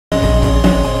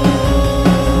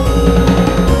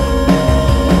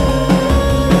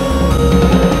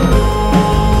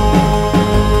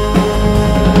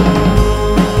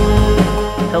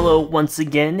once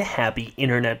again, happy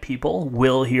internet people.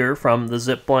 Will here from the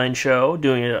Zipline Show,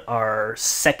 doing our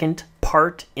second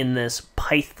part in this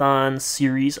Python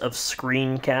series of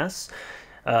screencasts.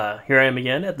 Here I am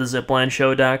again at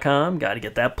theziplineshow.com. Got to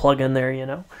get that plug in there, you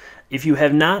know. If you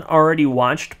have not already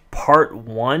watched part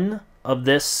 1 of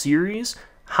this series,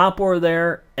 hop over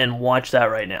there and watch that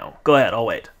right now. Go ahead, I'll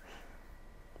wait.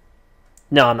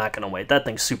 No, I'm not going to wait. That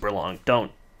thing's super long.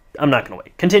 I'm not going to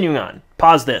wait. Continuing on.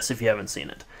 Pause this if you haven't seen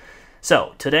it.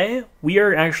 So, today we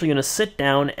are actually going to sit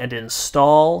down and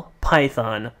install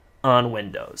Python on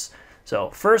Windows.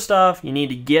 So, first off, you need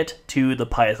to get to the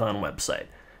Python website.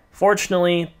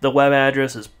 Fortunately, the web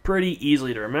address is pretty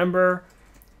easy to remember.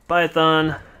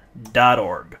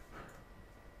 Python.org.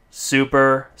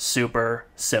 Super, super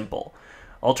simple.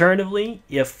 Alternatively,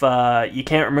 if you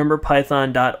can't remember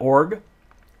python.org,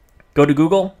 go to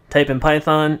Google, type in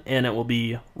Python, and it will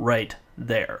be right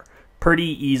there.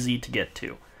 Pretty easy to get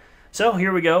to. So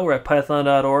here we go, we're at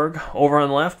python.org. Over on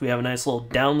the left, we have a nice little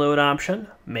download option.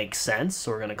 Makes sense,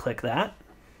 so we're going to click that.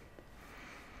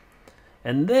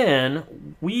 And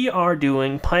then we are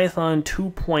doing Python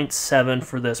 2.7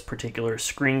 for this particular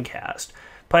screencast.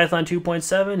 Python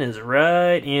 2.7 is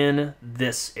right in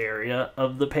this area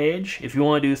of the page. If you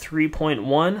want to do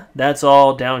 3.1, that's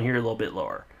all down here a little bit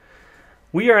lower.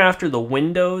 We are after the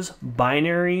Windows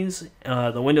binaries,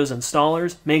 the Windows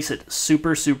installers. Makes it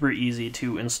super, super easy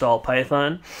to install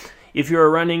Python. If you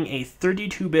are running a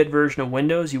 32-bit version of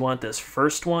Windows, you want this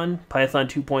first one, Python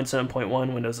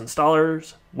 2.7.1 Windows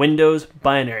installers. Windows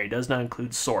binary does not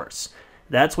include source.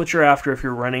 That's what you're after if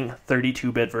you're running a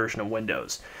 32-bit version of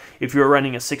Windows. If you're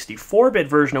running a 64-bit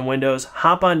version of Windows,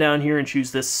 hop on down here and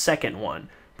choose this second one,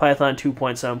 Python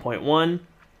 2.7.1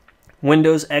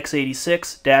 Windows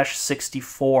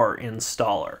x86-64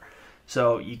 installer.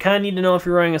 So you kind of need to know if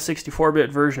you're running a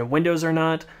 64-bit version of Windows or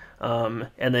not,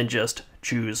 and then just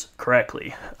choose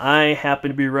correctly. I happen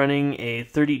to be running a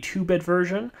 32-bit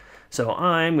version, so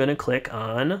I'm going to click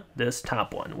on this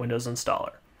top one, Windows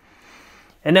installer.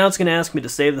 And now it's going to ask me to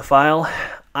save the file.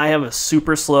 I have a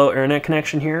super slow internet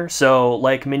connection here, so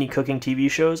like many cooking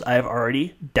TV shows, I've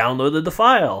already downloaded the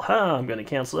file. I'm going to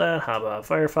cancel that, hop out of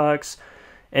Firefox.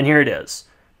 And here it is,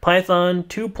 Python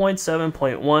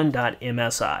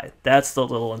 2.7.1.msi. That's the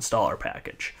little installer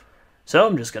package. So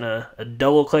I'm just going to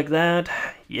double click that.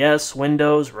 Yes,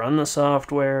 Windows, run the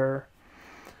software.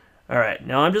 Alright,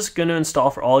 now I'm just going to install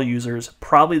for all users.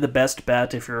 Probably the best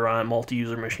bet if you're on a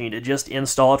multi-user machine to just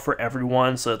install it for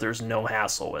everyone so that there's no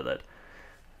hassle with it.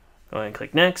 Go ahead and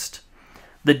click Next.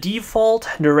 The default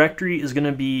directory is going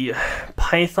to be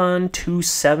Python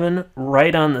 2.7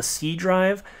 right on the C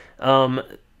drive.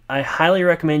 I highly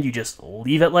recommend you just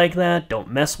leave it like that. Don't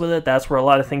mess with it. That's where a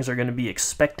lot of things are going to be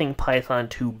expecting Python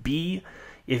to be.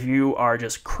 If you are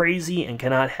just crazy and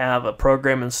cannot have a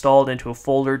program installed into a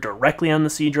folder directly on the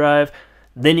C drive,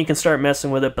 then you can start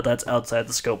messing with it, but that's outside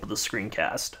the scope of the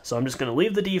screencast. So I'm just going to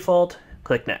leave the default,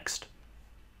 click Next.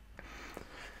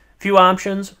 Few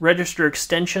options. Register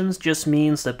extensions just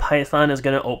means that Python is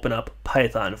going to open up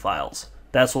Python files.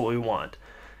 That's what we want.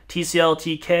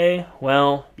 TCL/TK,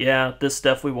 well, yeah, this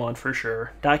stuff we want for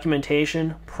sure.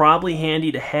 Documentation, probably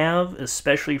handy to have,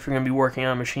 especially if you're going to be working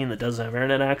on a machine that doesn't have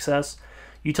internet access.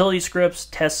 Utility scripts,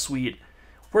 test suite,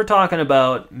 we're talking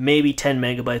about maybe 10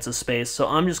 megabytes of space, so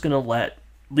I'm just going to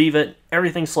leave it,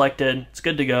 everything selected, it's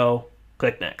good to go,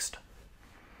 click Next.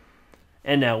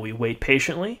 And now we wait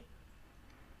patiently.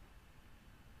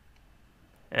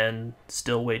 And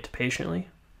still wait patiently.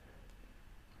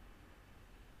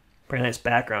 Pretty nice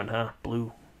background, huh?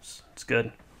 Blue. It's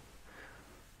good.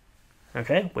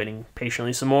 Okay, waiting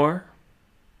patiently some more.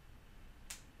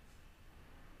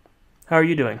 How are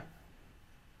you doing?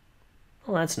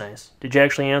 Well, that's nice. Did you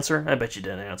actually answer? I bet you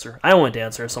didn't answer. I wouldn't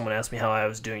answer if someone asked me how I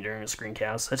was doing during a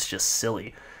screencast. That's just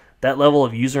silly. That level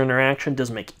of user interaction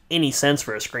doesn't make any sense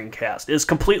for a screencast. It is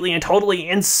completely and totally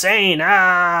insane.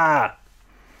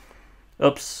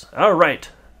 Oops. All right.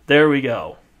 There we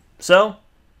go. So,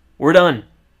 we're done.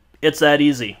 It's that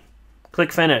easy.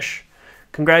 Click Finish.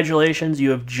 Congratulations,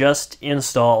 you have just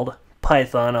installed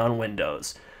Python on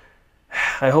Windows.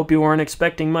 I hope you weren't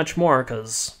expecting much more,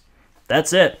 because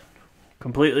that's it.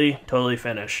 Completely, totally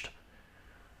finished.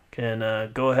 Can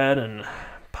go ahead and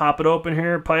pop it open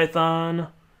here, Python,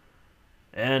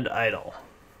 and idle.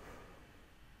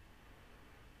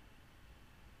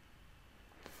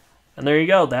 And there you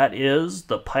go. That is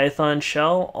the Python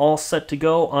shell all set to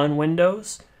go on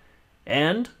Windows.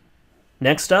 And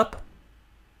next up,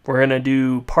 we're going to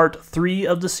do part 3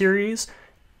 of the series,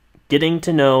 getting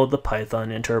to know the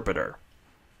Python interpreter.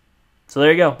 So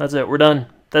there you go. That's it. We're done.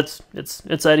 It's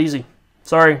that easy.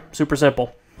 Sorry, super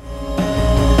simple.